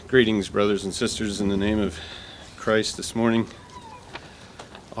Greetings, brothers and sisters, in the name of Christ this morning.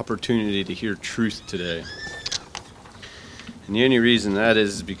 Opportunity to hear truth today. And the only reason that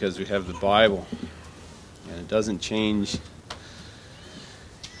is because we have the Bible, and it doesn't change.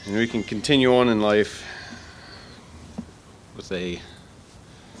 And we can continue on in life with a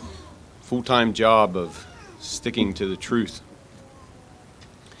full-time job of sticking to the truth.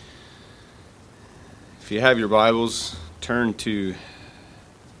 If you have your Bibles, turn to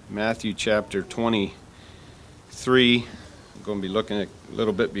Matthew chapter 23. I'm going to be looking at a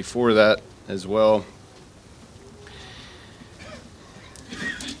little bit before that as well.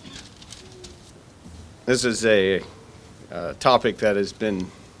 This is a topic that has been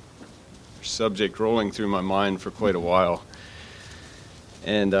a subject rolling through my mind for quite a while.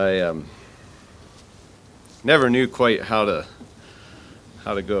 And I never knew quite how to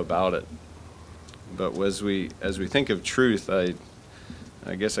go about it. But as we think of truth,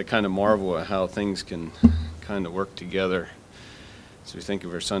 I guess I kind of marvel at how things can kind of work together as we think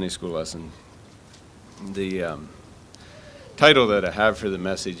of our Sunday school lesson. The title that I have for the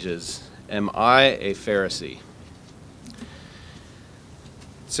message is, Am I a Pharisee?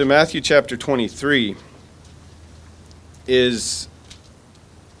 So Matthew chapter 23 is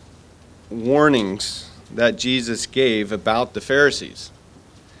warnings that Jesus gave about the Pharisees.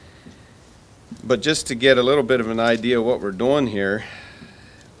 But just to get a little bit of an idea of what we're doing here,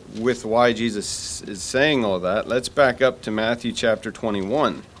 with why Jesus is saying all that, let's back up to Matthew chapter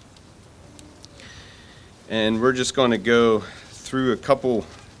 21. And we're just going to go through a couple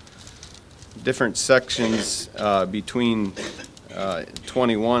different sections between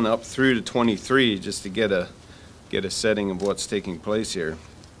 21 up through to 23 just to get a setting of what's taking place here.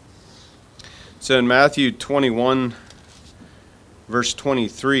 So in Matthew 21, verse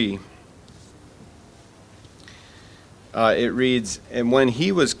 23, it reads, And when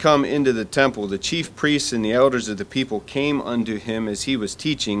he was come into the temple, the chief priests and the elders of the people came unto him as he was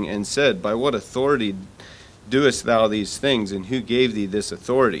teaching, and said, By what authority doest thou these things, and who gave thee this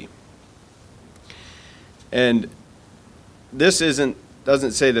authority? And this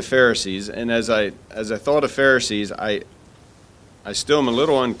doesn't say the Pharisees, and as I thought of Pharisees, I still am a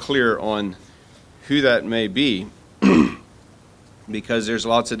little unclear on who that may be, because there's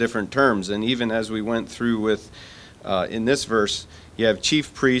lots of different terms, and even as we went through with in this verse, you have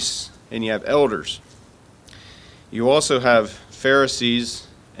chief priests and you have elders. You also have Pharisees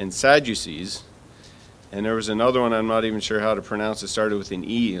and Sadducees, and there was another one I'm not even sure how to pronounce. It started with an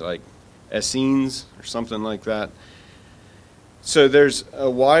E, like Essenes or something like that. So there's a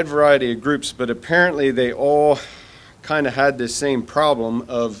wide variety of groups, but apparently they all kind of had this same problem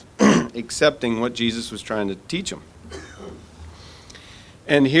of accepting what Jesus was trying to teach them.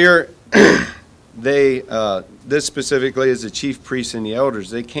 And here this specifically is the chief priests and the elders.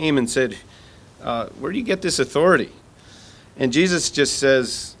 They came and said, where do you get this authority? And Jesus just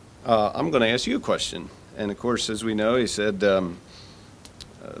says, I'm going to ask you a question. And of course, as we know, he said,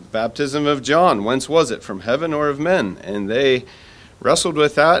 baptism of John, whence was it, from heaven or of men? And they wrestled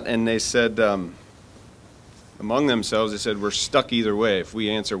with that, and they said, among themselves, they said, we're stuck either way. If we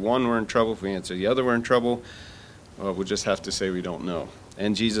answer one, we're in trouble. If we answer the other, we're in trouble. Well, we'll just have to say we don't know.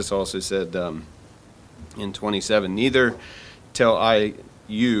 And Jesus also said, in 27, neither tell I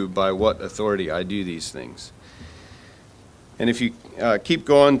you by what authority I do these things. And if you keep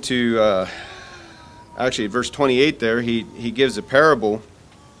going to, actually, verse 28 there, he gives a parable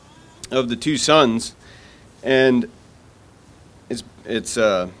of the two sons, and it's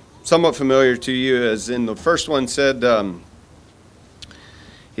somewhat familiar to you, as in the first one said,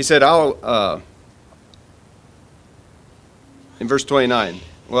 he said, in verse 29,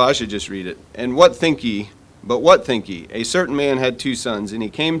 well, I should just read it. And what think ye? But what think ye? A certain man had two sons, and he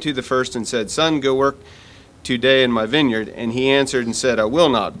came to the first and said, Son, go work today in my vineyard. And he answered and said, I will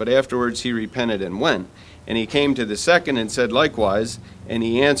not. But afterwards he repented and went. And he came to the second and said likewise. And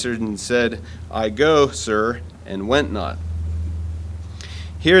he answered and said, I go, sir, and went not.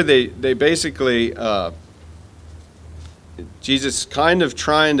 Here they basically, Jesus kind of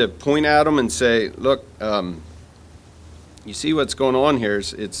trying to point at them and say, look, you see what's going on here.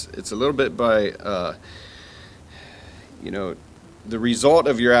 It's a little bit by, the result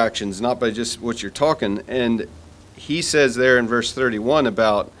of your actions, not by just what you're talking. And he says there in verse 31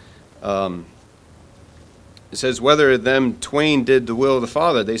 about, it says, whether them twain did the will of the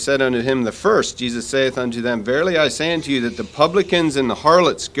Father. They said unto him, the first. Jesus saith unto them, Verily I say unto you that the publicans and the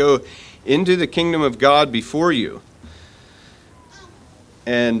harlots go into the kingdom of God before you.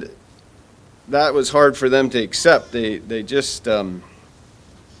 And that was hard for them to accept. They just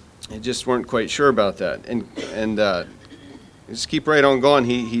weren't quite sure about that. And Just keep right on going.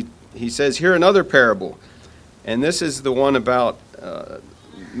 He says, here another parable. And this is the one about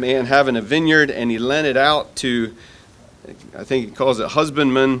man having a vineyard, and he lent it out to, I think he calls it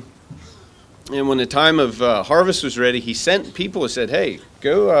husbandmen. And when the time of harvest was ready, he sent people and said, hey,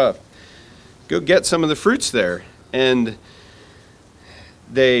 go get some of the fruits there. And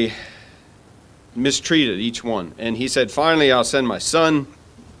they mistreated each one. And he said, finally, I'll send my son.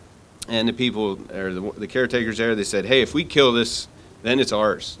 And the people, or the caretakers there, they said, hey, if we kill this, then it's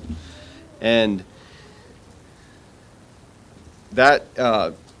ours. And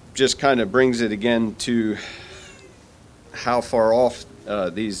that just kind of brings it again to how far off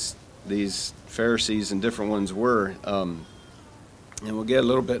these Pharisees and different ones were. And we'll get a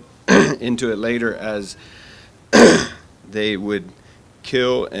little bit into it later, as they would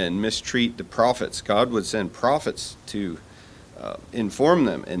kill and mistreat the prophets. God would send prophets to inform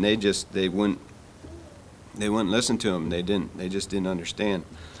them, and they wouldn't listen to them. They just didn't understand.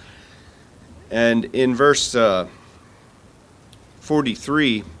 And in verse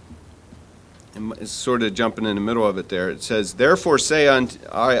 43, and it's sort of jumping in the middle of it there, it says, therefore say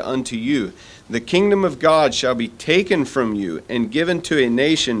I unto you, the kingdom of God shall be taken from you and given to a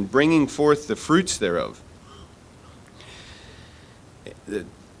nation, bringing forth the fruits thereof.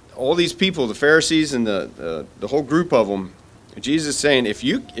 All these people, the Pharisees and the whole group of them, Jesus is saying, if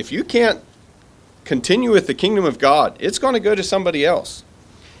you can't continue with the kingdom of God, it's going to go to somebody else.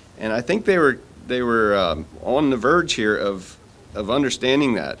 And I think they were on the verge here of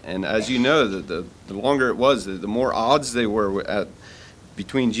understanding that. And as you know, the longer it was, the more odds they were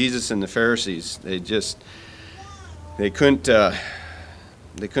between Jesus and the Pharisees. They couldn't.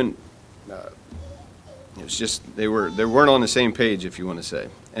 It was just they weren't on the same page, if you want to say.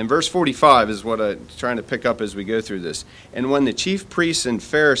 And verse 45 is what I'm trying to pick up as we go through this. And when the chief priests and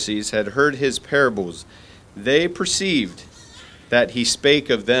Pharisees had heard his parables, they perceived that he spake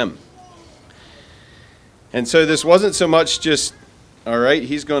of them. And so this wasn't so much just, all right,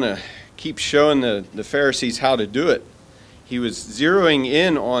 he's going to keep showing the Pharisees how to do it. He was zeroing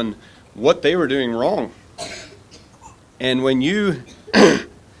in on what they were doing wrong. And when you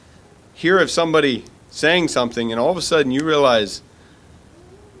hear of somebody saying something and all of a sudden you realize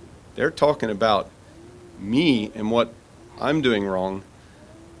they're talking about me and what I'm doing wrong,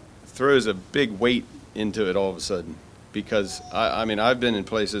 it throws a big weight into it all of a sudden. Because, I mean, I've been in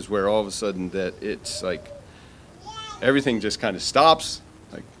places where all of a sudden that it's like everything just kind of stops.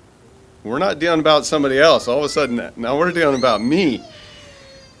 Like, we're not dealing about somebody else. All of a sudden, now we're dealing about me.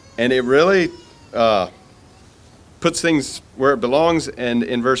 And it really puts things where it belongs. And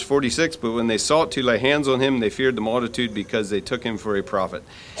in verse 46, but when they sought to lay hands on him, they feared the multitude because they took him for a prophet.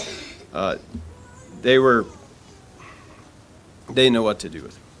 They know what to do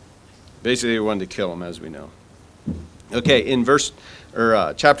with him. Basically, they wanted to kill him, as we know. Okay, in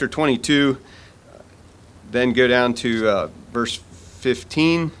chapter 22, then go down to verse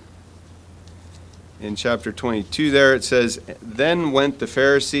 15. In chapter 22 there it says, then went the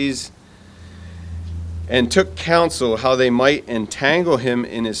Pharisees and took counsel how they might entangle him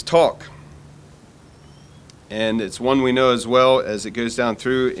in his talk. And it's one we know as well as it goes down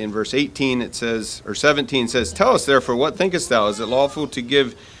through. In verse 18 it says, or 17 says, tell us therefore, what thinkest thou? Is it lawful to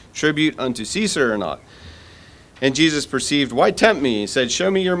give tribute unto Caesar or not? And Jesus perceived, why tempt me? He said, show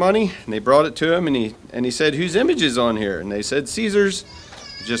me your money. And they brought it to him, and he said, whose image is on here? And they said, Caesar's.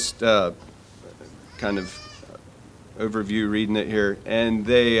 Just kind of overview reading it here. And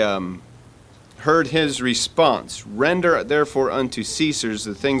they heard his response, render therefore unto Caesar's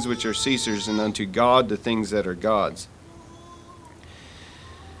the things which are Caesar's, and unto God the things that are God's.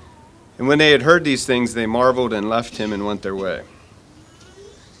 And when they had heard these things, they marveled and left him and went their way.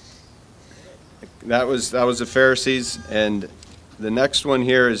 That was the Pharisees, and the next one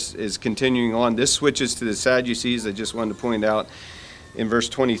here is continuing on. This switches to the Sadducees. I just wanted to point out in verse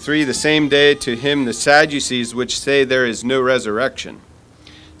 23, the same day to him the Sadducees, which say there is no resurrection.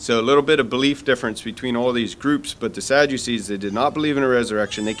 So a little bit of belief difference between all these groups, but the Sadducees, they did not believe in a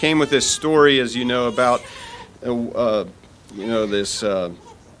resurrection. They came with this story, as you know, about this a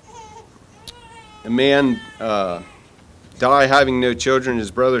man die having no children,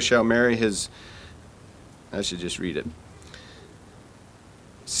 his brother shall marry his. I should just read it.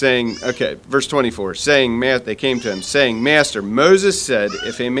 Saying, okay, verse 24, saying, they came to him, saying, Master, Moses said,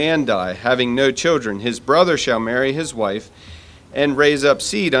 if a man die, having no children, his brother shall marry his wife, and raise up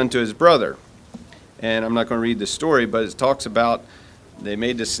seed unto his brother. And I'm not going to read the story, but it talks about, they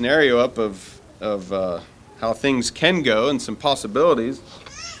made this scenario up of how things can go and some possibilities.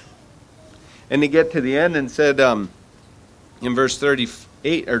 And they get to the end and said, in verse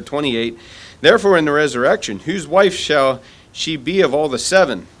 38 or 28, therefore in the resurrection, whose wife shall she be of all the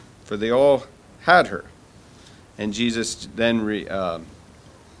seven? For they all had her. And Jesus then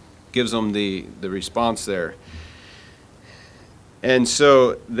gives them the response there. And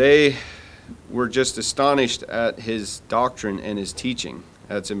so they were just astonished at his doctrine and his teaching.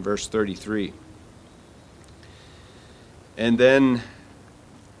 That's in verse 33. And then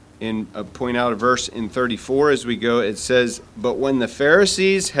point out a verse in 34 as we go. It says, "But when the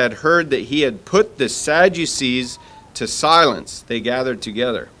Pharisees had heard that he had put the Sadducees to silence, they gathered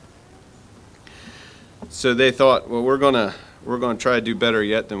together." So they thought, well, we're going to try to do better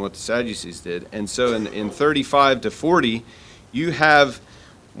yet than what the Sadducees did. And so in 35 to 40, you have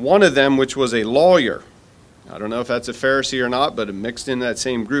one of them, which was a lawyer. I don't know if that's a Pharisee or not, but mixed in that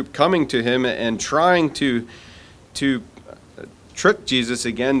same group, coming to him and trying to trick Jesus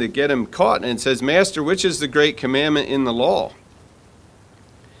again to get him caught. And it says, "Master, which is the great commandment in the law?"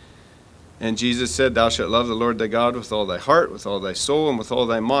 And Jesus said, "Thou shalt love the Lord thy God with all thy heart, with all thy soul, and with all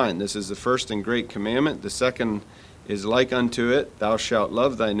thy mind. This is the first and great commandment. The second is like unto it. Thou shalt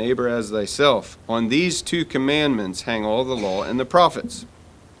love thy neighbor as thyself. On these two commandments hang all the law and the prophets."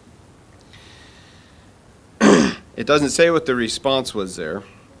 It doesn't say what the response was there.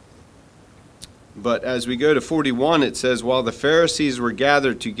 But as we go to 41, it says, "While the Pharisees were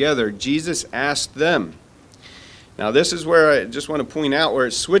gathered together, Jesus asked them." Now this is where I just want to point out where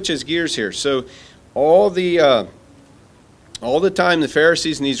it switches gears here. So all the time the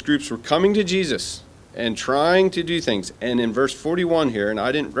Pharisees and these groups were coming to Jesus and trying to do things. And in verse 41 here, and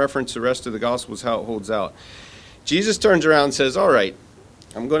I didn't reference the rest of the Gospels how it holds out, Jesus turns around and says, "All right,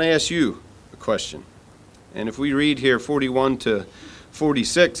 I'm going to ask you a question." And if we read here 41 to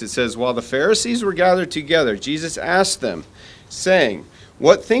 46, it says, "While the Pharisees were gathered together, Jesus asked them, saying,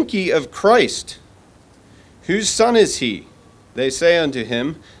 What think ye of Christ? Whose son is he? They say unto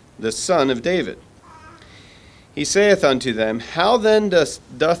him, The son of David. He saith unto them, How then doth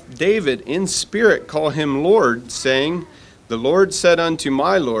David in spirit call him Lord, saying, The Lord said unto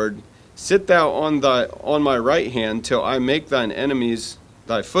my Lord, Sit thou on my right hand, till I make thine enemies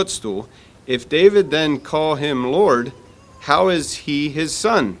thy footstool. If David then call him Lord, how is he his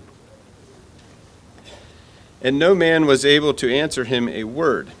son? And no man was able to answer him a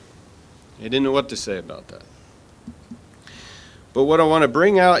word." He didn't know what to say about that. But what I want to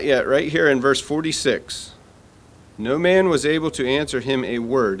bring out yet, right here in verse 46, "No man was able to answer him a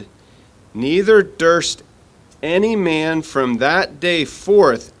word, neither durst any man from that day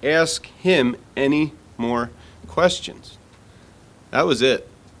forth ask him any more questions." That was it.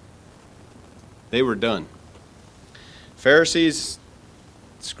 They were done. Pharisees,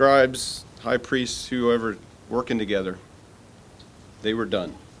 scribes, high priests, whoever working together, they were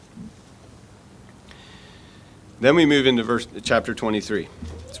done. Then we move into chapter 23.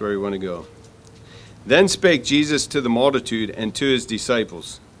 That's where we want to go. "Then spake Jesus to the multitude and to his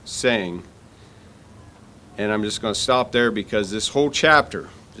disciples, saying," and I'm just going to stop there because this whole chapter,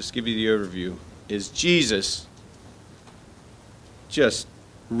 just give you the overview, is Jesus just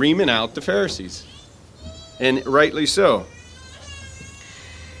reaming out the Pharisees. And rightly so.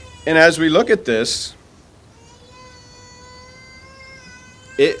 And as we look at this,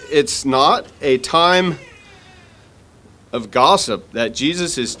 it's not a time of gossip that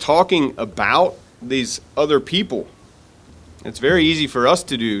Jesus is talking about these other people. It's very easy for us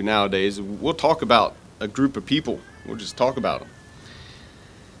to do nowadays. We'll talk about a group of people. We'll just talk about them.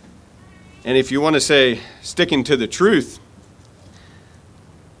 And if you want to say sticking to the truth,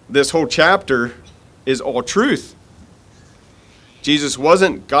 this whole chapter is all truth. Jesus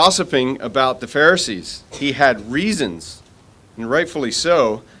wasn't gossiping about the Pharisees. He had reasons, and rightfully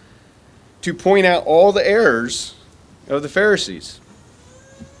so, to point out all the errors of the Pharisees.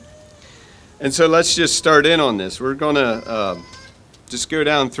 And so let's just start in on this. We're going to just go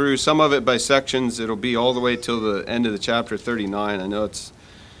down through some of it by sections. It'll be all the way till the end of the chapter 39. I know it's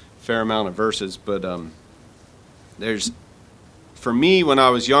a fair amount of verses, but there's, for me, when I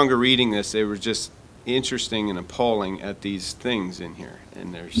was younger reading this, they were just interesting and appalling at these things in here.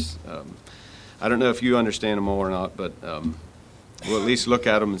 And there's, I don't know if you understand them all or not, but we'll at least look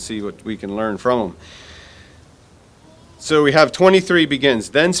at them and see what we can learn from them. So we have 23 begins,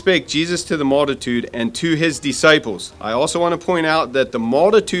 "Then spake Jesus to the multitude and to his disciples." I also want to point out that the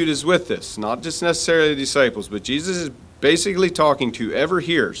multitude is with this, not just necessarily the disciples, but Jesus is basically talking to whoever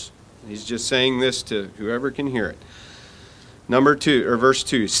hears. He's just saying this to whoever can hear it. Verse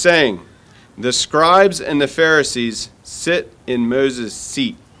 2, saying, "The scribes and the Pharisees sit in Moses'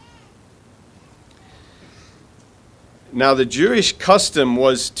 seat." Now the Jewish custom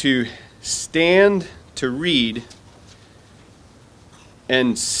was to stand to read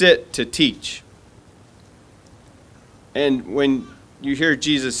and sit to teach. And when you hear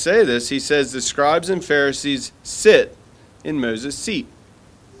Jesus say this, he says the scribes and Pharisees sit in Moses' seat.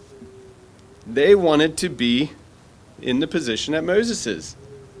 They wanted to be in the position that Moses is.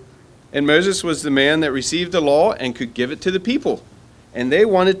 And Moses was the man that received the law and could give it to the people. And they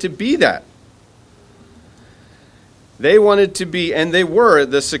wanted to be that. They wanted to be, and they were,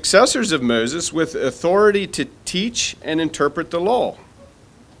 the successors of Moses with authority to teach and interpret the law.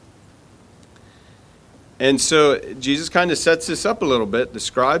 And so Jesus kind of sets this up a little bit. The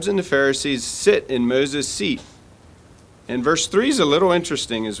scribes and the Pharisees sit in Moses' seat. And verse 3 is a little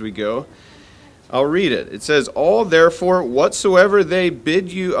interesting as we go. I'll read it. It says, "All therefore whatsoever they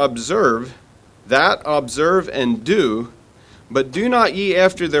bid you observe, that observe and do, but do not ye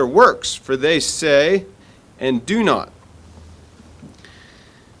after their works, for they say and do not."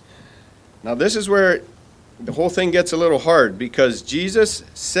 Now this is where the whole thing gets a little hard, because Jesus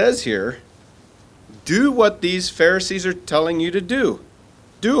says here, do what these Pharisees are telling you to do.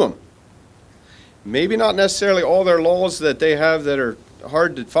 Do them. Maybe not necessarily all their laws that they have that are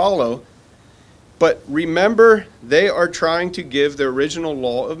hard to follow, but remember, they are trying to give the original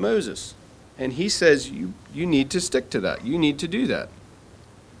law of Moses. And he says you need to stick to that. You need to do that.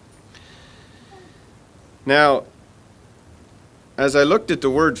 Now, as I looked at the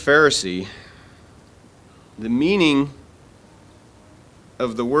word Pharisee, the meaning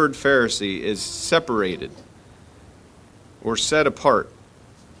of the word Pharisee is separated or set apart.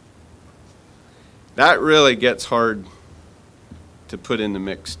 That really gets hard to put in the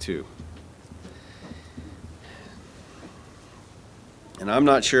mix too. And I'm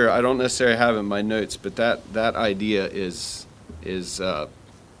not sure, I don't necessarily have it in my notes, but that idea is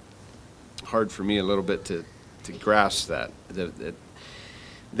hard for me a little bit to grasp that.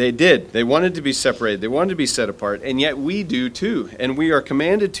 They wanted to be separated, they wanted to be set apart, and yet we do too, and we are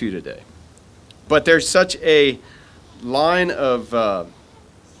commanded to today. But there's such a line of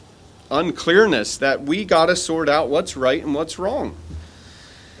unclearness that we got to sort out what's right and what's wrong.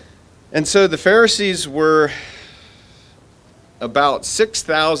 And so the Pharisees were about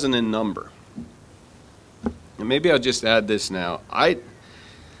 6,000 in number. And maybe I'll just add this now.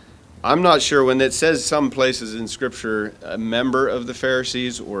 I'm not sure when it says some places in Scripture a member of the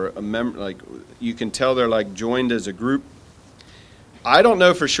Pharisees or a member, like you can tell they're like joined as a group. I don't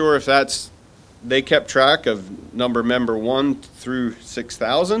know for sure if they kept track of member 1 through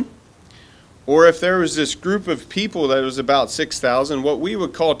 6,000, or if there was this group of people that was about 6,000, what we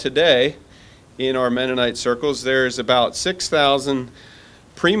would call today in our Mennonite circles, there's about 6,000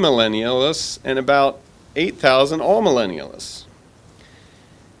 premillennialists and about 8,000 all-millennialists.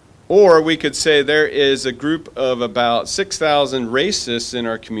 Or we could say there is a group of about 6,000 racists in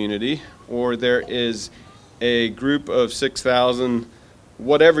our community, or there is a group of 6,000,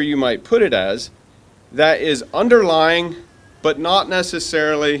 whatever you might put it as, that is underlying but not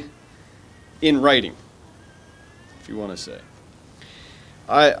necessarily in writing, if you want to say.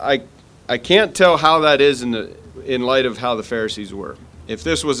 I can't tell how that is in light of how the Pharisees were. If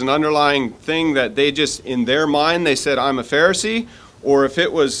this was an underlying thing that they just, in their mind, they said, I'm a Pharisee, or if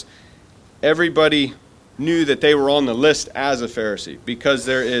it was everybody knew that they were on the list as a Pharisee, because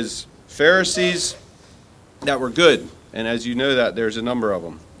there is Pharisees that were good, and as you know that, there's a number of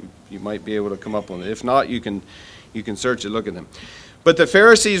them. You might be able to come up with it. If not, you can search and look at them. But the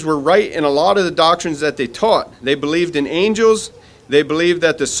Pharisees were right in a lot of the doctrines that they taught. They believed in angels. They believed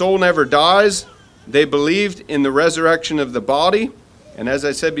that the soul never dies. They believed in the resurrection of the body. And as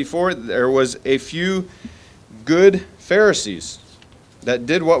I said before, there was a few good Pharisees that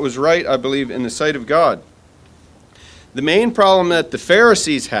did what was right, I believe, in the sight of God. The main problem that the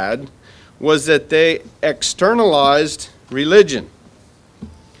Pharisees had was that they externalized religion.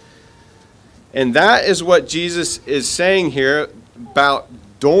 And that is what Jesus is saying here about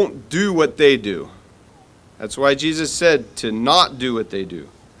don't do what they do. That's why Jesus said to not do what they do.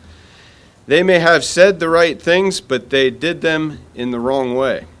 They may have said the right things, but they did them in the wrong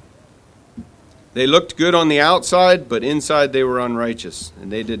way. They looked good on the outside, but inside they were unrighteous,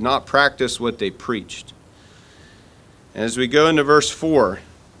 and they did not practice what they preached. And as we go into verse 4,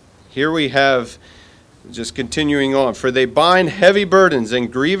 here we have, just continuing on, for they bind heavy burdens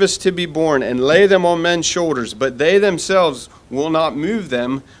and grievous to be borne, and lay them on men's shoulders, but they themselves will not move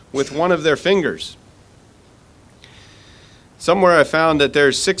them with one of their fingers. Somewhere I found that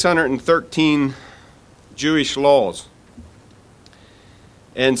there's 613 Jewish laws.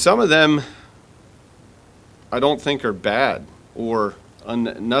 And some of them I don't think are bad or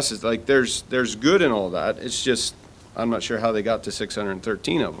unnecessary. Like there's good in all that. It's just I'm not sure how they got to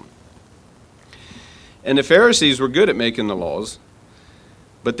 613 of them. And the Pharisees were good at making the laws,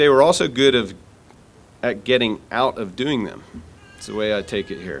 but they were also good at getting out of doing them. That's the way I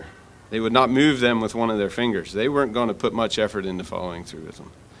take it here. They would not move them with one of their fingers. They weren't going to put much effort into following through with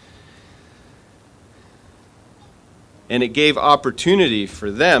them. And it gave opportunity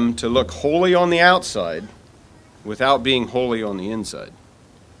for them to look holy on the outside without being holy on the inside.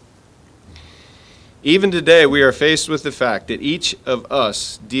 Even today, we are faced with the fact that each of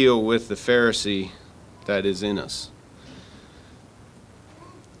us deal with the Pharisee that is in us.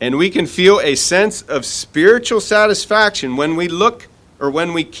 And we can feel a sense of spiritual satisfaction when we look, or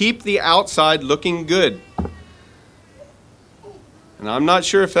when we keep the outside looking good. And I'm not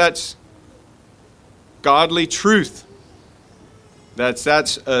sure if that's godly truth. That's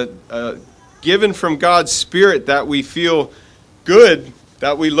a given from God's Spirit, that we feel good,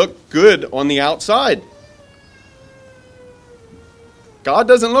 that we look good on the outside. God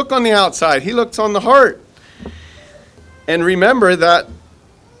doesn't look on the outside. He looks on the heart. And remember that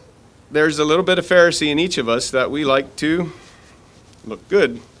there's a little bit of Pharisee in each of us, that we like to look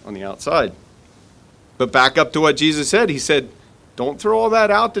good on the outside. But back up to what Jesus said. He said, don't throw all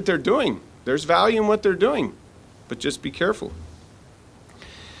that out that they're doing. There's value in what they're doing, but just be careful.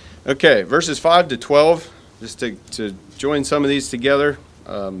 Okay, verses 5 to 12, just to join some of these together,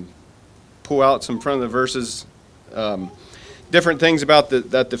 pull out some front of the verses, different things about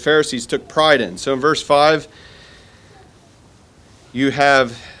that the Pharisees took pride in. So in verse 5, you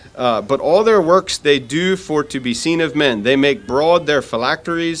have, but all their works they do for to be seen of men. They make broad their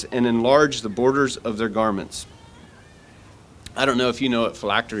phylacteries and enlarge the borders of their garments. I don't know if you know what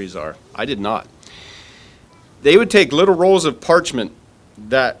phylacteries are. I did not. They would take little rolls of parchment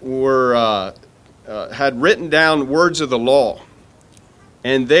that were had written down words of the law,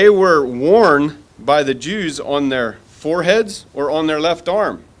 and they were worn by the Jews on their foreheads or on their left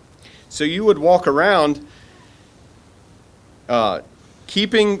arm. So you would walk around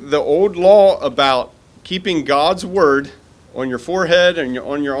keeping the old law about keeping God's word on your forehead and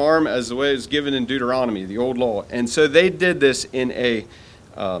on your arm, as the way it's given in Deuteronomy, the old law. And so they did this in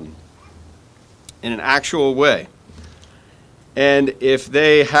an actual way. And if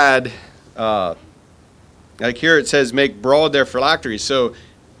they had, like here it says, make broad their phylacteries. So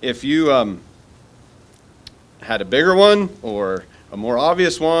if you had a bigger one, or a more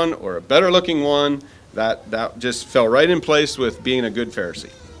obvious one, or a better looking one, that just fell right in place with being a good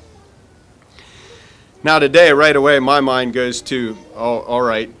Pharisee. Now today, right away, my mind goes to, oh, all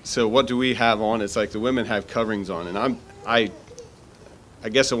right, so what do we have on? It's like the women have coverings on, and I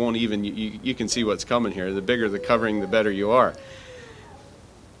guess I won't even, you can see what's coming here. The bigger the covering, the better you are.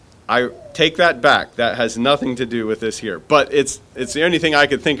 I take that back. That has nothing to do with this here. But it's the only thing I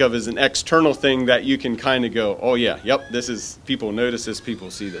could think of as an external thing that you can kind of go, oh yeah, yep, this is, people notice this,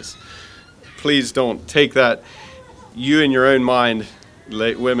 people see this. Please don't take that, you in your own mind,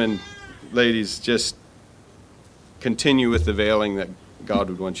 women, ladies, just continue with the veiling that God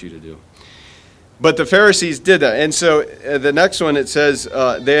would want you to do. But the Pharisees did that. And so the next one, it says,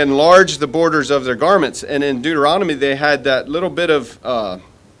 they enlarged the borders of their garments. And in Deuteronomy, they had that little bit of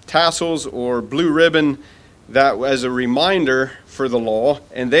tassels or blue ribbon that was a reminder for the law.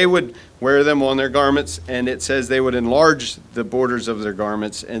 And they would wear them on their garments. And it says they would enlarge the borders of their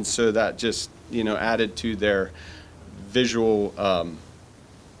garments. And so that just, added to their visual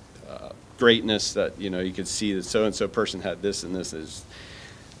greatness, that, you could see that so-and-so person had this and this is,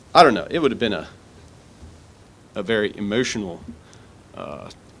 I don't know, it would have been a very emotional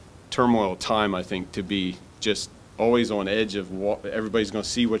turmoil time, I think, to be just always on edge of what everybody's going to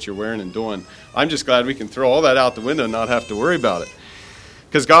see what you're wearing and doing. I'm just glad we can throw all that out the window and not have to worry about it,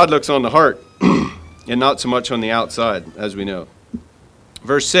 because God looks on the heart and not so much on the outside, as we know.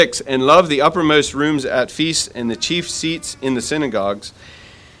 Verse 6, and love the uppermost rooms at feasts and the chief seats in the synagogues.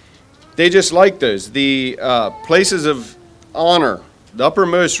 They just liked those. The places of honor. The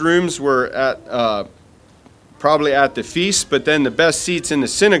uppermost rooms were at probably at the feast, but then the best seats in the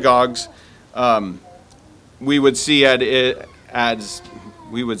synagogues, we would see it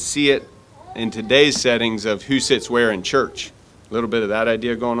in today's settings of who sits where in church. A little bit of that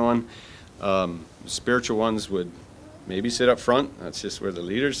idea going on. Spiritual ones would maybe sit up front. That's just where the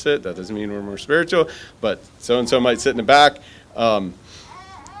leaders sit. That doesn't mean we're more spiritual, but so-and-so might sit in the back.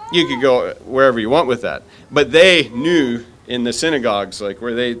 You could go wherever you want with that. But they knew in the synagogues, like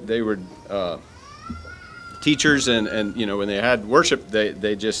where they were teachers, and when they had worship,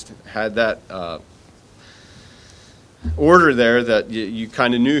 they just had that order there that you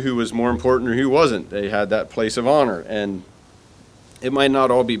kind of knew who was more important or who wasn't. They had that place of honor, and it might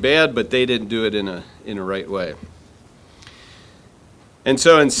not all be bad, but they didn't do it in a right way. And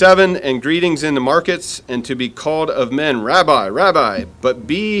so in 7, and greetings in the markets, and to be called of men, Rabbi, Rabbi, but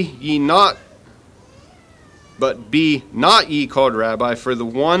be ye not But be not ye called Rabbi, for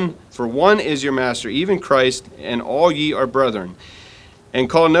one is your master, even Christ, and all ye are brethren. And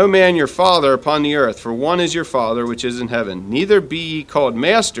call no man your father upon the earth, for one is your Father which is in heaven. Neither be ye called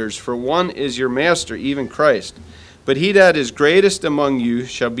masters, for one is your master, even Christ. But he that is greatest among you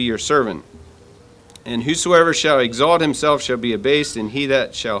shall be your servant. And whosoever shall exalt himself shall be abased, and he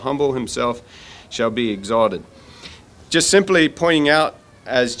that shall humble himself shall be exalted. Just simply pointing out,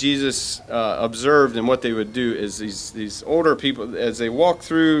 as Jesus observed and what they would do, is these older people, as they walk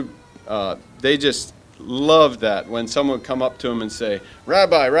through, they just loved that when someone would come up to him and say,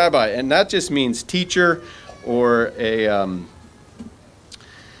 Rabbi, Rabbi, and that just means teacher or a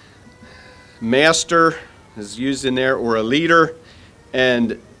master is used in there, or a leader,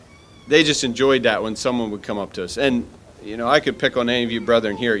 and they just enjoyed that when someone would come up to us. And I could pick on any of you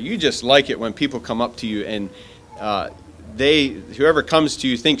brethren here. You just like it when people come up to you and whoever comes to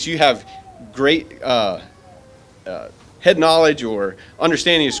you thinks you have great head knowledge or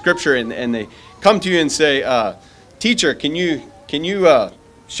understanding of Scripture, and they come to you and say, teacher, can you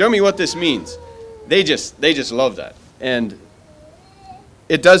show me what this means? They just love that. And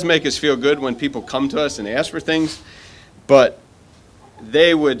it does make us feel good when people come to us and ask for things, but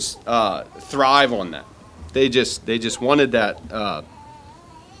they would thrive on that. They just wanted that,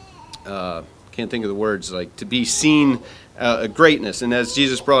 can't think of the words, like to be seen, greatness. And as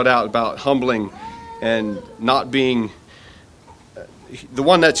Jesus brought out about humbling and not being, the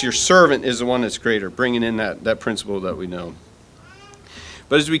one that's your servant is the one that's greater, bringing in that principle that we know.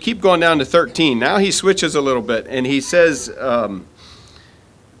 But as we keep going down to 13, now he switches a little bit, and he says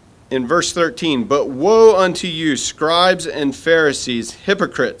in verse 13, but woe unto you, scribes and Pharisees,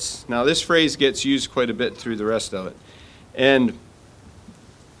 hypocrites. Now this phrase gets used quite a bit through the rest of it. And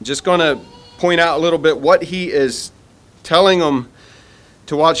just going to point out a little bit what he is telling them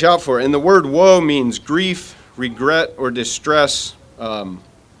to watch out for. And the word woe means grief, regret, or distress.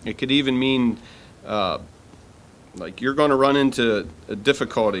 It could even mean like you're going to run into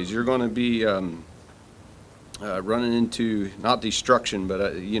difficulties. You're going to be running into, not destruction,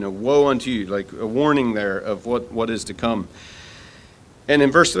 but woe unto you, like a warning there of what is to come. And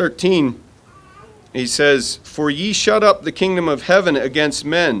in verse 13, he says, for ye shut up the kingdom of heaven against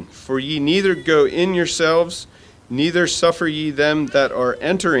men, for ye neither go in yourselves, neither suffer ye them that are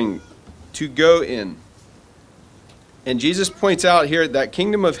entering to go in. And Jesus points out here that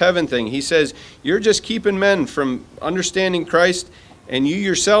kingdom of heaven thing. He says, you're just keeping men from understanding Christ, and you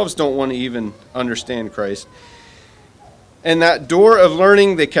yourselves don't want to even understand Christ. And that door of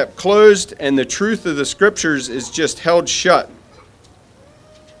learning they kept closed, and the truth of the Scriptures is just held shut.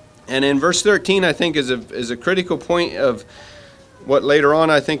 And in verse 13, I think, is a critical point of what later on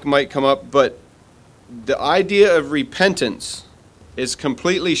I think might come up. But the idea of repentance is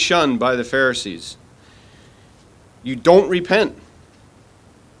completely shunned by the Pharisees. You don't repent.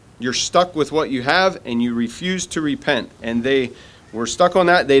 You're stuck with what you have, and you refuse to repent. And they were stuck on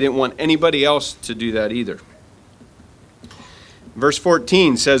that. They didn't want anybody else to do that either. Verse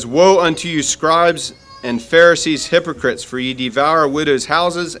 14 says, woe unto you, scribes and Pharisees, hypocrites, for ye devour widows'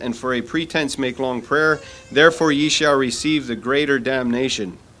 houses, and for a pretense make long prayer. Therefore ye shall receive the greater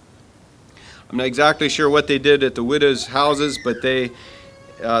damnation. I'm not exactly sure what they did at the widows' houses, but the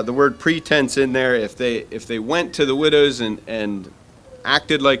word pretense in there, if they went to the widows and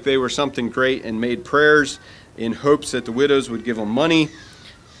acted like they were something great and made prayers in hopes that the widows would give them money,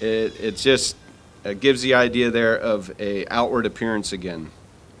 it just gives the idea there of a outward appearance again,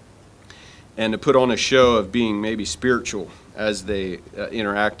 and to put on a show of being maybe spiritual as they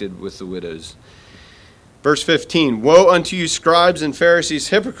interacted with the widows. Verse 15, woe unto you, scribes and Pharisees,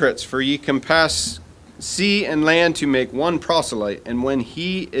 hypocrites, for ye compass sea and land to make one proselyte, and when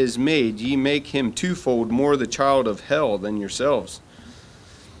he is made, ye make him twofold more the child of hell than yourselves.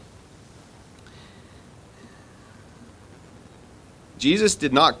 Jesus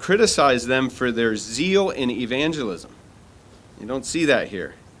did not criticize them for their zeal in evangelism. You don't see that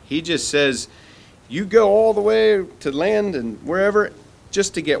here. He just says, you go all the way to land and wherever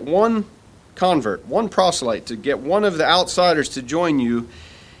just to get one convert, one proselyte, to get one of the outsiders to join you.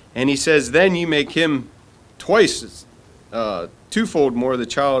 And he says, then you make him twice, twofold more the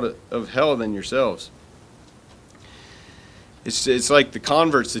child of hell than yourselves. It's like the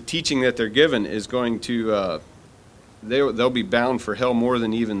converts, the teaching that they're given is going to, they'll be bound for hell more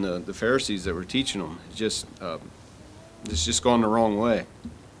than even the Pharisees that were teaching them. It's just going the wrong way.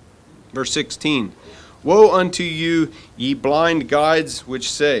 Verse 16, woe unto you, ye blind guides, which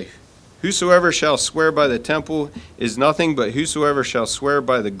say, whosoever shall swear by the temple is nothing, but whosoever shall swear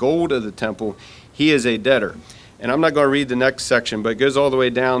by the gold of the temple, he is a debtor. And I'm not going to read the next section, but it goes all the way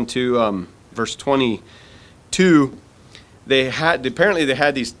down to verse 20, 2, apparently they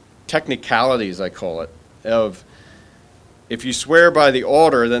had these technicalities, I call it, of if you swear by the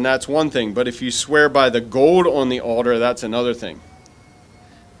altar, then that's one thing, but if you swear by the gold on the altar, that's another thing.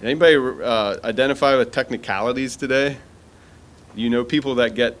 Anybody identify with technicalities today? You know people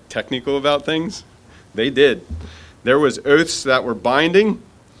that get technical about things? They did. There was oaths that were binding,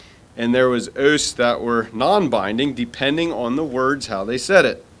 and there was oaths that were non-binding, depending on the words, how they said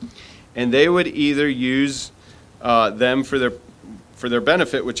it. And they would either use them for their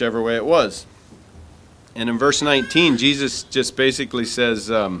benefit, whichever way it was. And in verse 19, Jesus just basically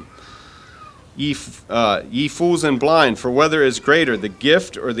says, ye fools and blind, for whether is greater, the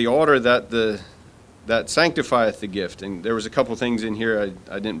gift or the altar that sanctifieth the gift? And there was a couple things in here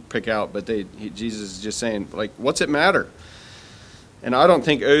I didn't pick out, but Jesus is just saying, like, what's it matter? And I don't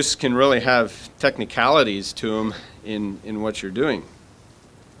think oaths can really have technicalities to them in what you're doing.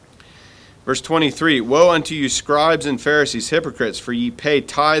 Verse 23, woe unto you, scribes and Pharisees, hypocrites, for ye pay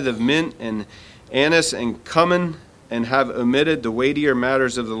tithe of mint and anise and cumin, and have omitted the weightier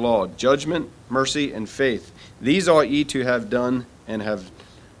matters of the law, judgment, mercy, and faith. These ought ye to have done,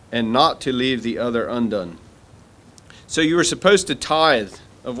 and not to leave the other undone. So you were supposed to tithe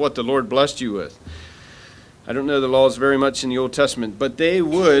of what the Lord blessed you with. I don't know the laws very much in the Old Testament, but they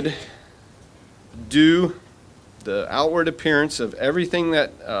would do the outward appearance of everything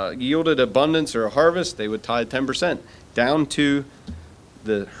that yielded abundance or a harvest. They would tithe 10%, down to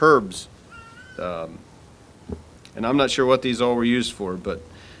the herbs. And I'm not sure what these all were used for, but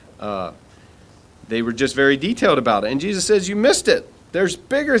they were just very detailed about it. And Jesus says, you missed it. There's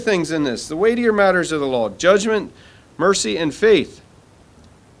bigger things in this. The weightier matters of the law, judgment, mercy, and faith.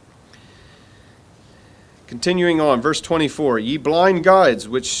 Continuing on, verse 24, ye blind guides,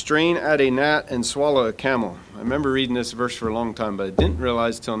 which strain at a gnat and swallow a camel. I remember reading this verse for a long time, but I didn't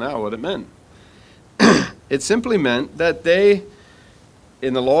realize till now what it meant. It simply meant that they,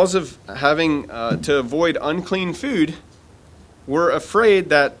 in the laws of having to avoid unclean food, were afraid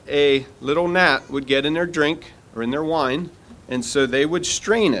that a little gnat would get in their drink or in their wine, and so they would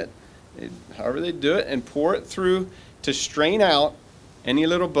strain it, however they do it, and pour it through to strain out any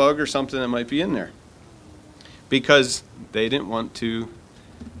little bug or something that might be in there, because they didn't want to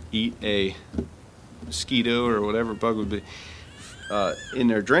eat a mosquito or whatever bug would be in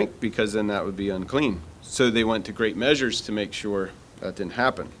their drink, because then that would be unclean. So they went to great measures to make sure that didn't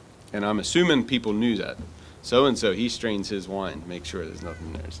happen. And I'm assuming people knew that. So-and-so, he strains his wine to make sure there's nothing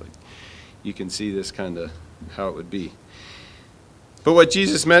in there. It's like, you can see this kind of how it would be. But what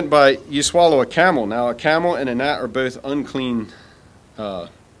Jesus meant by you swallow a camel. Now, a camel and a gnat are both unclean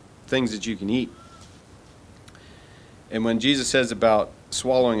things that you can eat. And when Jesus says about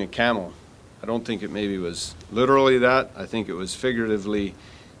swallowing a camel, I don't think it maybe was literally that. I think it was figuratively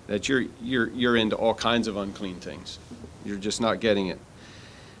that you're into all kinds of unclean things. You're just not getting it.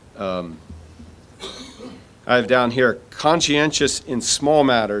 I have down here, conscientious in small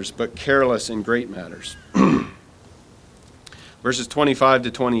matters, but careless in great matters. Verses 25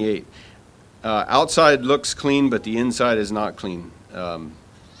 to 28. Outside looks clean, but the inside is not clean. I'm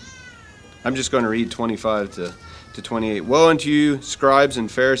just going to read 25 to 28. Woe unto you, scribes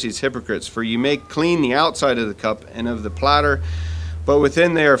and Pharisees, hypocrites, for you make clean the outside of the cup and of the platter, but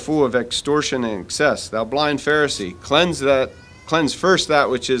within they are full of extortion and excess. Thou blind Pharisee, cleanse first that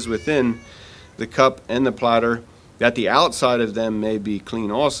which is within the cup and the platter, that the outside of them may be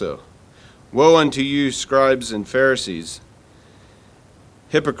clean also. Woe unto you, scribes and Pharisees,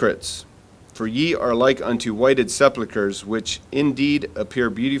 hypocrites, for ye are like unto whited sepulchres, which indeed appear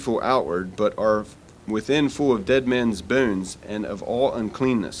beautiful outward, but are within full of dead men's bones and of all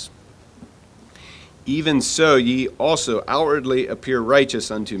uncleanness. Even so ye also outwardly appear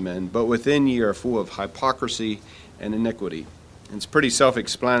righteous unto men, but within ye are full of hypocrisy and iniquity. And it's pretty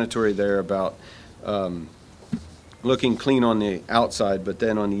self-explanatory there about looking clean on the outside, but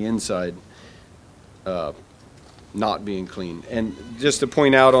then on the inside not being clean. And just to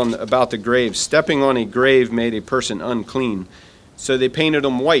point out about the grave, stepping on a grave made a person unclean. So they painted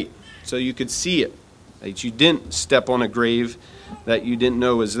them white so you could see it. That you didn't step on a grave that you didn't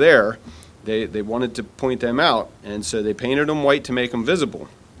know was there. They wanted to point them out, and so they painted them white to make them visible.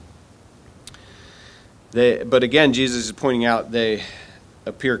 But again, Jesus is pointing out they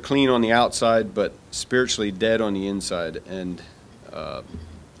appear clean on the outside, but spiritually dead on the inside, and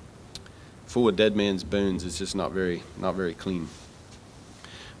full of dead man's bones. It's just not very clean.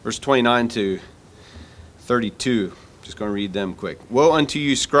 Verse 29 to 32. Just going to read them quick. Woe unto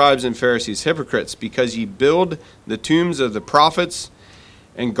you, scribes and Pharisees, hypocrites, because ye build the tombs of the prophets,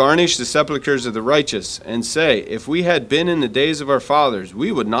 and garnish the sepulchres of the righteous, and say, if we had been in the days of our fathers,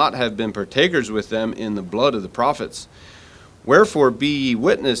 we would not have been partakers with them in the blood of the prophets. Wherefore be ye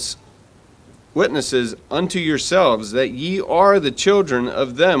witnesses unto yourselves that ye are the children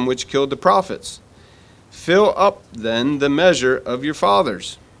of them which killed the prophets. Fill up then the measure of your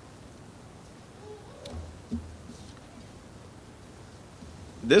fathers.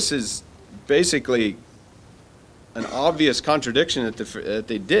 This is basically an obvious contradiction that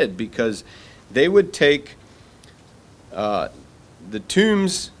they did, because they would take the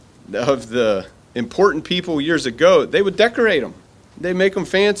tombs of the important people years ago, they would decorate them. They'd make them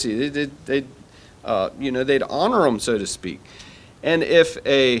fancy. They'd honor them, so to speak. And if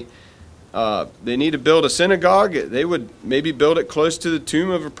they need to build a synagogue, they would maybe build it close to the tomb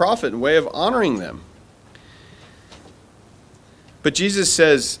of a prophet in a way of honoring them. But Jesus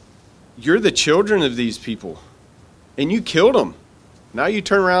says, you're the children of these people, and you killed them. Now you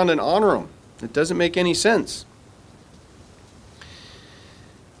turn around and honor them. It doesn't make any sense.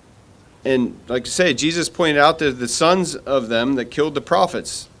 And like I say, Jesus pointed out that the sons of them that killed the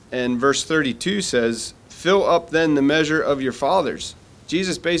prophets. And verse 32 says, fill up then the measure of your fathers.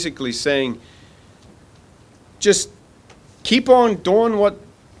 Jesus basically saying, just keep on doing what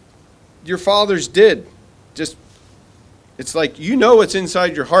your fathers did. It's like, you know what's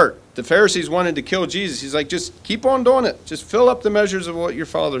inside your heart. The Pharisees wanted to kill Jesus. He's like, just keep on doing it. Just fill up the measures of what your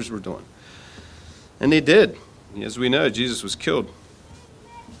fathers were doing. And they did. As we know, Jesus was killed.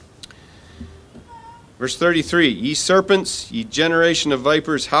 Verse 33, ye serpents, ye generation of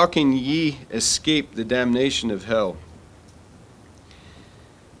vipers, how can ye escape the damnation of hell?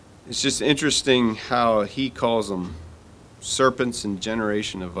 It's just interesting how he calls them serpents and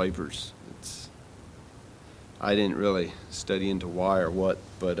generation of vipers. I didn't really study into why or what,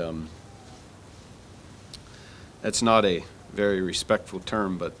 but that's not a very respectful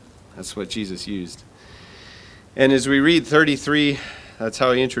term, but that's what Jesus used. And as we read 33, that's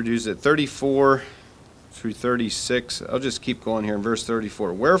how he introduced it. 34 through 36, I'll just keep going here in verse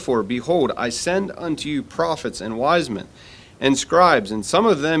 34. Wherefore, behold, I send unto you prophets and wise men and scribes, and some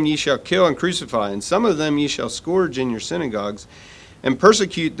of them ye shall kill and crucify, and some of them ye shall scourge in your synagogues, and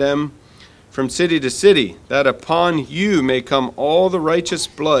persecute them from city to city, that upon you may come all the righteous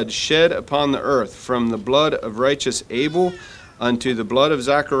blood shed upon the earth, from the blood of righteous Abel unto the blood of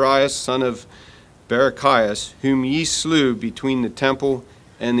Zacharias, son of Barachias, whom ye slew between the temple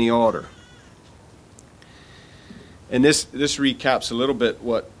and the altar. And this recaps a little bit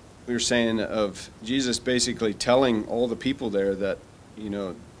what we were saying of Jesus basically telling all the people there that,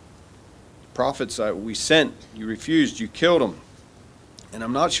 prophets we sent, you refused, you killed them. And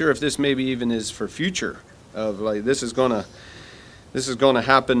I'm not sure if this maybe even is for future, of like this is gonna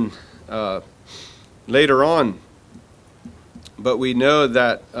happen later on. But we know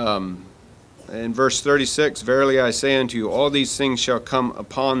that in verse 36, verily I say unto you, all these things shall come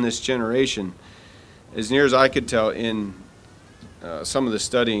upon this generation. As near as I could tell in some of the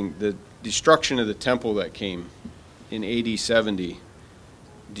studying, the destruction of the temple that came in AD 70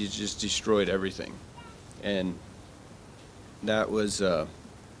 just destroyed everything. And that was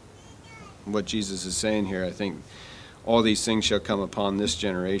what Jesus is saying here. I think all these things shall come upon this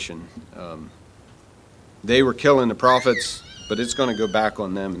generation. They were killing the prophets, but it's going to go back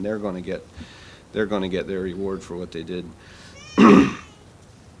on them, and they're going to get their reward for what they did.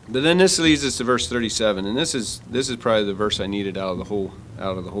 But then this leads us to verse 37, and this is probably the verse I needed out of the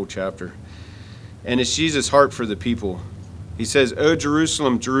whole chapter. And it's Jesus' heart for the people. He says, O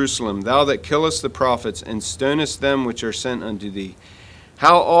Jerusalem, Jerusalem, thou that killest the prophets, and stonest them which are sent unto thee,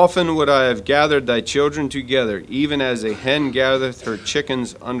 how often would I have gathered thy children together, even as a hen gathereth her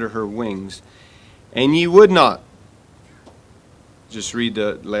chickens under her wings, and ye would not. Just read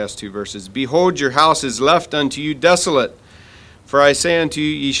the last two verses. Behold, your house is left unto you desolate. For I say unto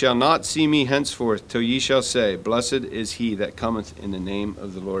you, ye shall not see me henceforth, till ye shall say, Blessed is he that cometh in the name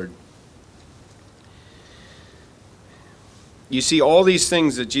of the Lord. You see all these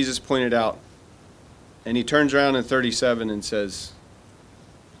things that Jesus pointed out, and he turns around in 37 and says,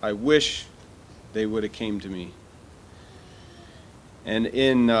 I wish they would have came to me. And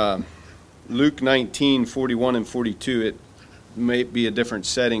in Luke 19, 41 and 42, it may be a different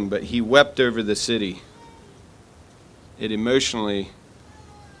setting, but he wept over the city. It emotionally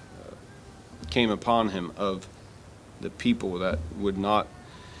came upon him of the people that would not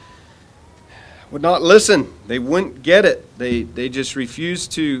listen. They wouldn't get it. They just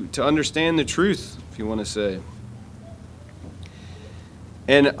refused to understand the truth, if you want to say.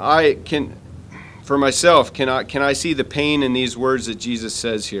 And I can, for myself, can I see the pain in these words that Jesus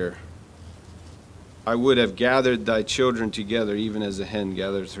says here? I would have gathered thy children together, even as a hen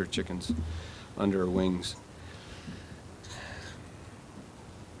gathers her chickens under her wings.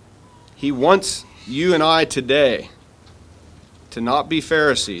 He wants you and I today to not be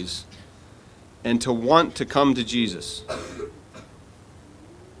Pharisees and to want to come to Jesus.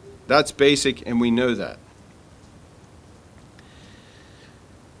 That's basic, and we know that.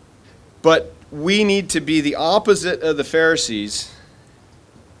 But we need to be the opposite of the Pharisees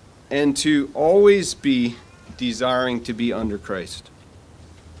and to always be desiring to be under Christ.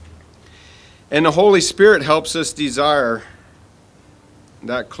 And the Holy Spirit helps us desire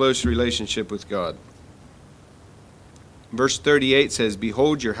that close relationship with God. Verse 38 says,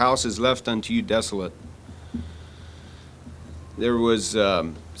 "Behold, your house is left unto you desolate." There was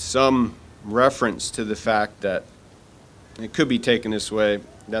some reference to the fact that, it could be taken this way,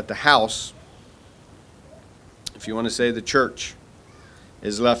 that the house, if you want to say the church,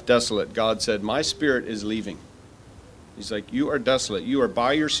 is left desolate. God said, my Spirit is leaving. He's like, you are desolate. You are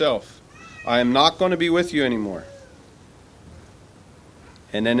by yourself. I am not going to be with you anymore.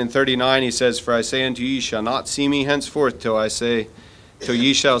 And then in 39 he says, "For I say unto you, ye shall not see me henceforth till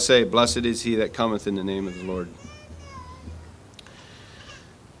ye shall say, Blessed is he that cometh in the name of the Lord."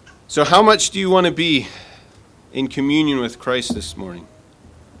 So how much do you want to be in communion with Christ this morning?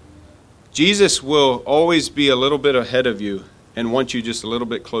 Jesus will always be a little bit ahead of you and want you just a little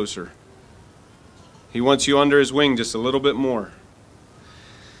bit closer. He wants you under his wing just a little bit more.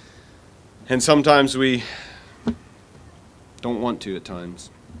 And sometimes we don't want to at times.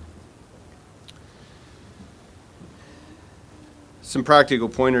 Some practical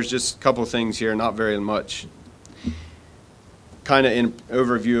pointers, just a couple things here, not very much. Kind of in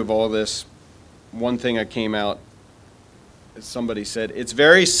overview of all this, one thing I came out, somebody said, it's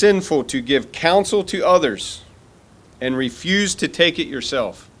very sinful to give counsel to others and refuse to take it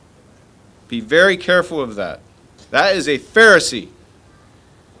yourself. Be very careful of that. That is a Pharisee.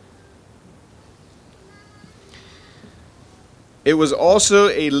 It was also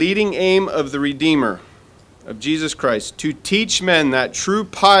a leading aim of the Redeemer, of Jesus Christ, to teach men that true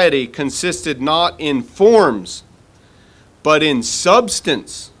piety consisted not in forms, but in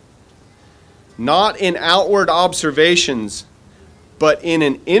substance, not in outward observations, but in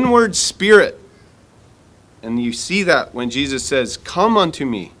an inward spirit. And you see that when Jesus says, "Come unto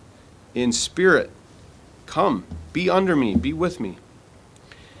me in spirit." Come, be under me, be with me.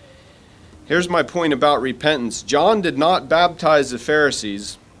 Here's my point about repentance. John did not baptize the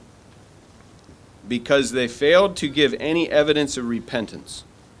Pharisees because they failed to give any evidence of repentance.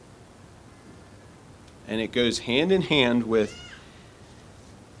 And it goes hand in hand with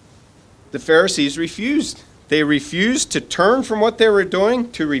the Pharisees refused. They refused to turn from what they were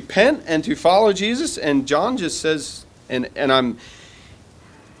doing, to repent and to follow Jesus. And John just says,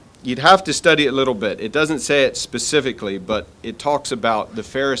 you'd have to study it a little bit. It doesn't say it specifically, but it talks about the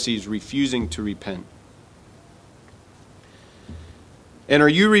Pharisees refusing to repent. And are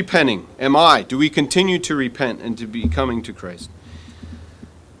you repenting? Am I? Do we continue to repent and to be coming to Christ?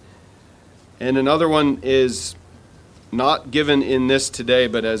 And another one is not given in this today,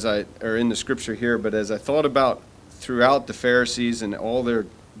 but in the scripture here, but as I thought about throughout the Pharisees and all their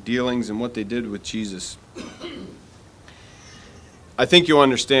dealings and what they did with Jesus, I think you'll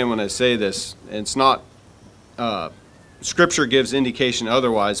understand when I say this. It's not, Scripture gives indication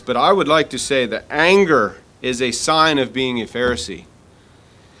otherwise, but I would like to say that anger is a sign of being a Pharisee.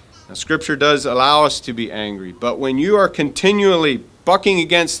 Now, Scripture does allow us to be angry, but when you are continually bucking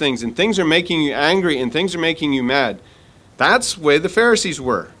against things and things are making you angry and things are making you mad, that's the way the Pharisees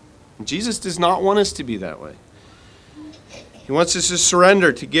were. And Jesus does not want us to be that way. He wants us to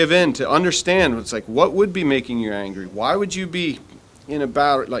surrender, to give in, to understand. It's like, what would be making you angry? Why would you be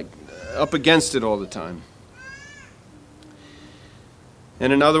up against it all the time?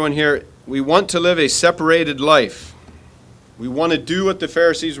 And another one here, we want to live a separated life. We want to do what the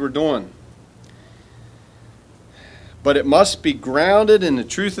Pharisees were doing. But it must be grounded in the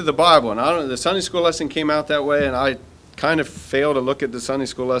truth of the Bible. And I don't know, the Sunday school lesson came out that way, and I kind of failed to look at the Sunday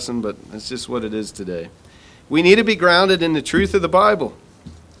school lesson, but that's just what it is today. We need to be grounded in the truth of the Bible.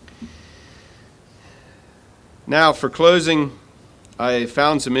 Now, for closing, I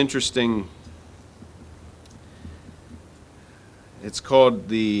found some interesting, it's called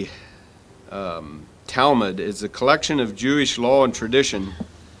the Talmud. It's a collection of Jewish law and tradition,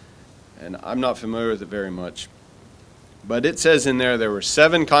 and I'm not familiar with it very much. But it says in there were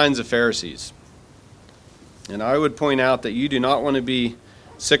 7 kinds of Pharisees. And I would point out that you do not want to be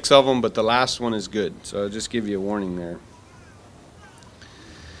 6 of them, but the last one is good. So I'll just give you a warning there.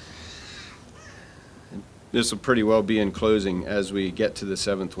 This will pretty well be in closing as we get to the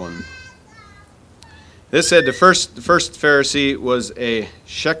 7th one. This said the first Pharisee was a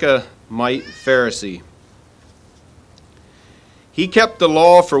Shechemite Pharisee. He kept the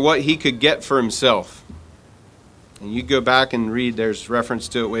law for what he could get for himself. And you go back and read, there's reference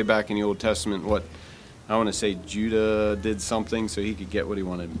to it way back in the Old Testament, what, I want to say Judah did something so he could get what he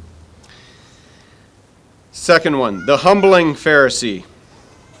wanted. Second one, the humbling Pharisee,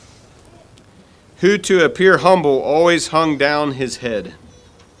 who to appear humble always hung down his head.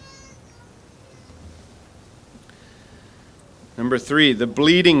 Number 3, the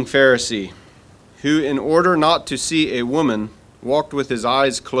bleeding Pharisee, who in order not to see a woman walked with his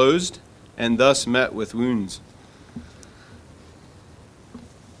eyes closed and thus met with wounds.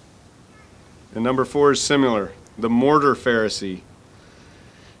 And number 4 is similar, the mortar Pharisee,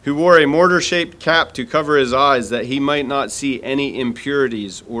 who wore a mortar-shaped cap to cover his eyes that he might not see any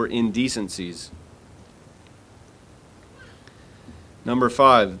impurities or indecencies. Number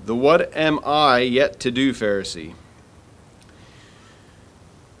 5, the what am I yet to do Pharisee,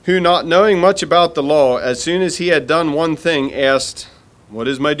 who not knowing much about the law, as soon as he had done one thing, asked, what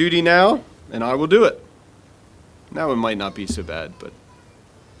is my duty now? And I will do it. Now it might not be so bad, but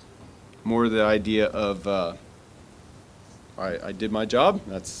more the idea of I did my job.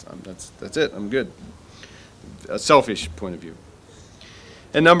 That's it. I'm good. A selfish point of view.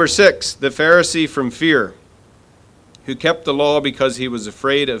 And number 6, the Pharisee from fear, who kept the law because he was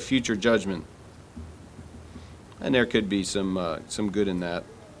afraid of future judgment. And there could be some good in that.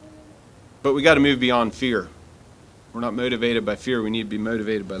 But we got to move beyond fear. We're not motivated by fear. We need to be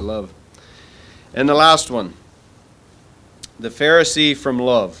motivated by love. And the last one, the Pharisee from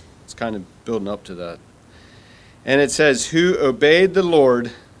love. It's kind of building up to that. And it says, who obeyed the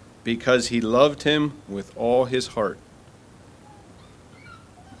Lord because he loved him with all his heart.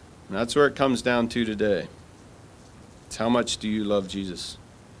 And that's where it comes down to today. It's how much do you love Jesus?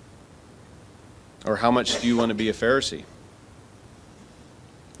 Or how much do you want to be a Pharisee?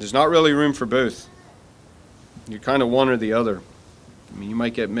 There's not really room for both. You're kind of one or the other. I mean, you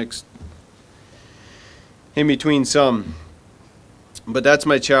might get mixed in between some. But that's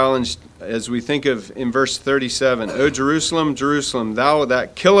my challenge as we think of in verse 37. O Jerusalem, Jerusalem, thou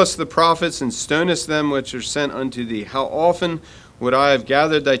that killest the prophets and stonest them which are sent unto thee, how often would I have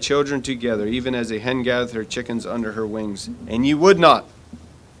gathered thy children together, even as a hen gathereth her chickens under her wings, and ye would not.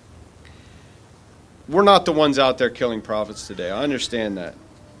 We're not the ones out there killing prophets today. I understand that.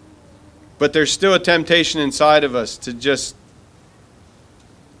 But there's still a temptation inside of us to just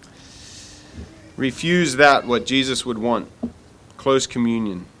refuse that, what Jesus would want, close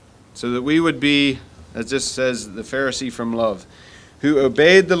communion, so that we would be, as this says, the Pharisee from love, who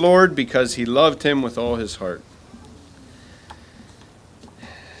obeyed the Lord because he loved him with all his heart.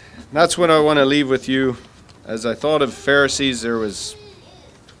 That's what I want to leave with you. As I thought of Pharisees, there was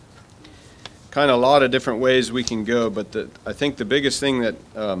kind of a lot of different ways we can go, but I think the biggest thing that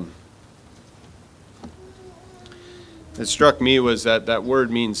that struck me was that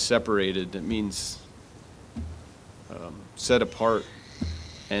word means separated. It means set apart,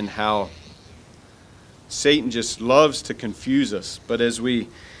 and how Satan just loves to confuse us. But as we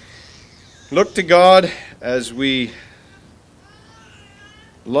look to God, as we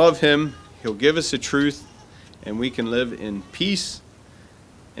love him, he'll give us the truth, and we can live in peace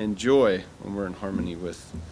and joy when we're in harmony with